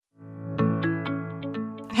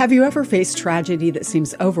Have you ever faced tragedy that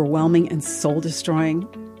seems overwhelming and soul-destroying?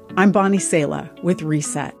 I'm Bonnie Sala with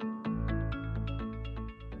Reset.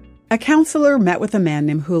 A counselor met with a man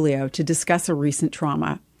named Julio to discuss a recent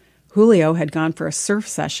trauma. Julio had gone for a surf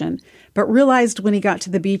session, but realized when he got to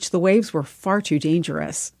the beach the waves were far too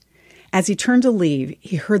dangerous. As he turned to leave,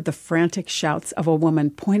 he heard the frantic shouts of a woman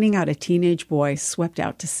pointing out a teenage boy swept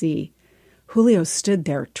out to sea. Julio stood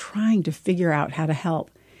there trying to figure out how to help.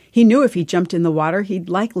 He knew if he jumped in the water, he'd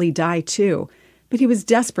likely die too, but he was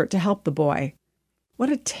desperate to help the boy.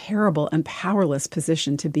 What a terrible and powerless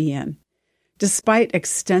position to be in. Despite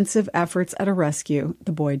extensive efforts at a rescue,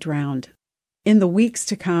 the boy drowned. In the weeks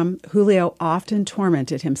to come, Julio often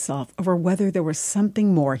tormented himself over whether there was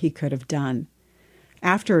something more he could have done.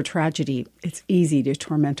 After a tragedy, it's easy to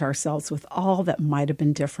torment ourselves with all that might have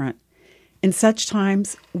been different. In such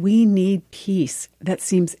times, we need peace that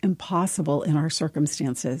seems impossible in our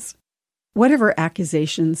circumstances. Whatever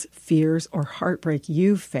accusations, fears, or heartbreak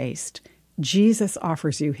you've faced, Jesus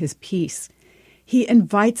offers you his peace. He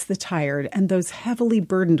invites the tired and those heavily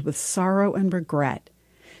burdened with sorrow and regret.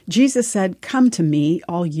 Jesus said, "Come to me,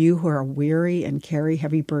 all you who are weary and carry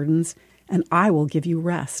heavy burdens, and I will give you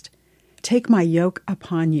rest. Take my yoke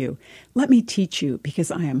upon you. Let me teach you, because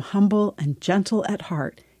I am humble and gentle at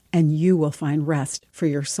heart, and you will find rest for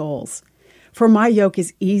your souls. For my yoke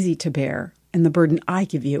is easy to bear, and the burden I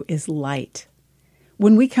give you is light."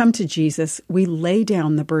 When we come to Jesus, we lay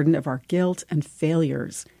down the burden of our guilt and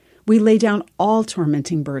failures. We lay down all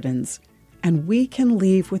tormenting burdens, and we can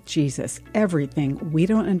leave with Jesus everything we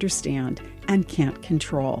don't understand and can't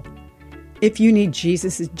control. If you need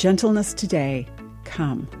Jesus' gentleness today,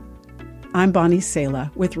 come. I'm Bonnie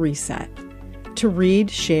Sala with Reset. To read,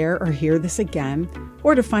 share, or hear this again,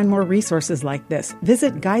 or to find more resources like this,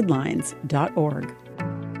 visit guidelines.org.